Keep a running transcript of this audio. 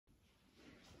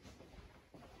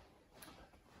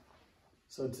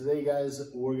So today, guys,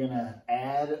 we're gonna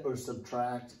add or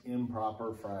subtract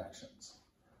improper fractions.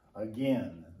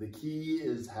 Again, the key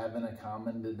is having a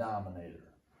common denominator.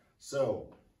 So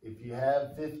if you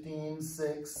have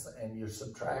 15/6 and you're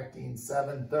subtracting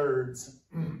 7/3,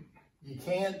 you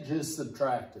can't just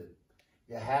subtract it.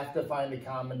 You have to find a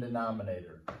common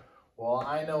denominator. Well,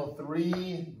 I know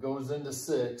 3 goes into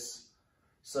 6,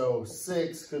 so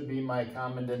 6 could be my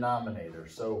common denominator.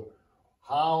 So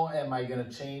how am I going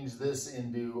to change this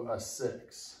into a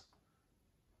 6?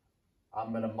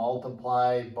 I'm going to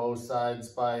multiply both sides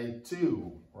by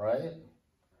 2, right?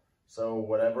 So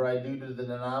whatever I do to the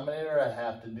denominator, I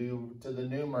have to do to the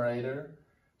numerator.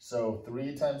 So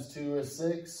 3 times 2 is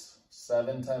 6.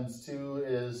 7 times 2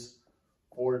 is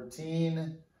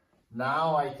 14.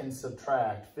 Now I can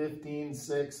subtract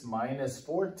 15/6 minus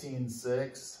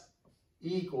 14/6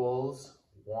 equals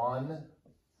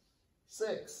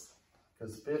 1/6.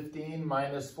 Because 15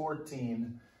 minus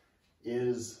 14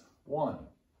 is 1.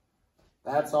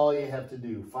 That's all you have to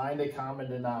do. Find a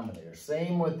common denominator.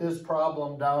 Same with this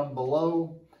problem down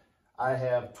below. I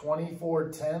have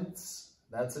 24/10.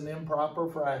 That's an improper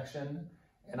fraction.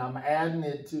 And I'm adding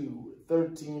it to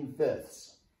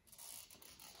 13/5.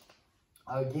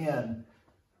 Again,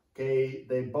 okay,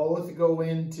 they both go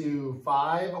into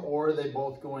 5 or they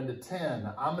both go into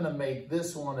 10. I'm going to make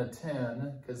this one a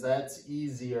 10 because that's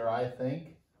easier, I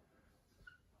think.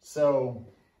 So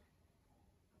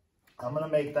I'm going to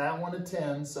make that one a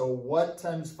 10. So what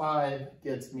times 5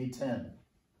 gets me 10?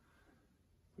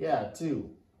 Yeah,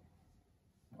 2.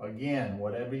 Again,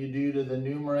 whatever you do to the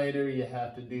numerator, you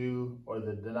have to do, or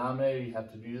the denominator, you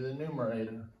have to do to the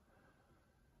numerator.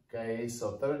 Okay,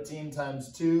 so 13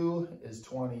 times 2 is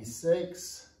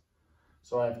 26.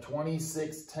 So I have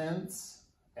 26/10,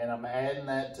 and I'm adding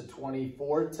that to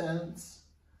 24/10.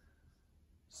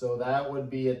 So that would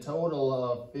be a total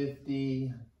of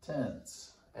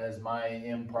 50/10 as my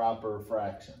improper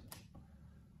fraction.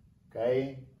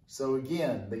 Okay, so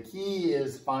again, the key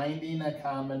is finding a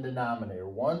common denominator.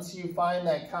 Once you find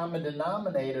that common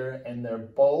denominator and they're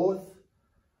both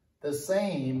the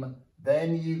same,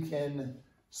 then you can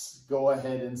go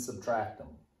ahead and subtract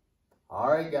them. All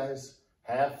right, guys,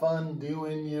 have fun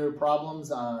doing your problems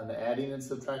on adding and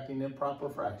subtracting improper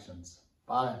fractions.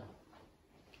 Bye.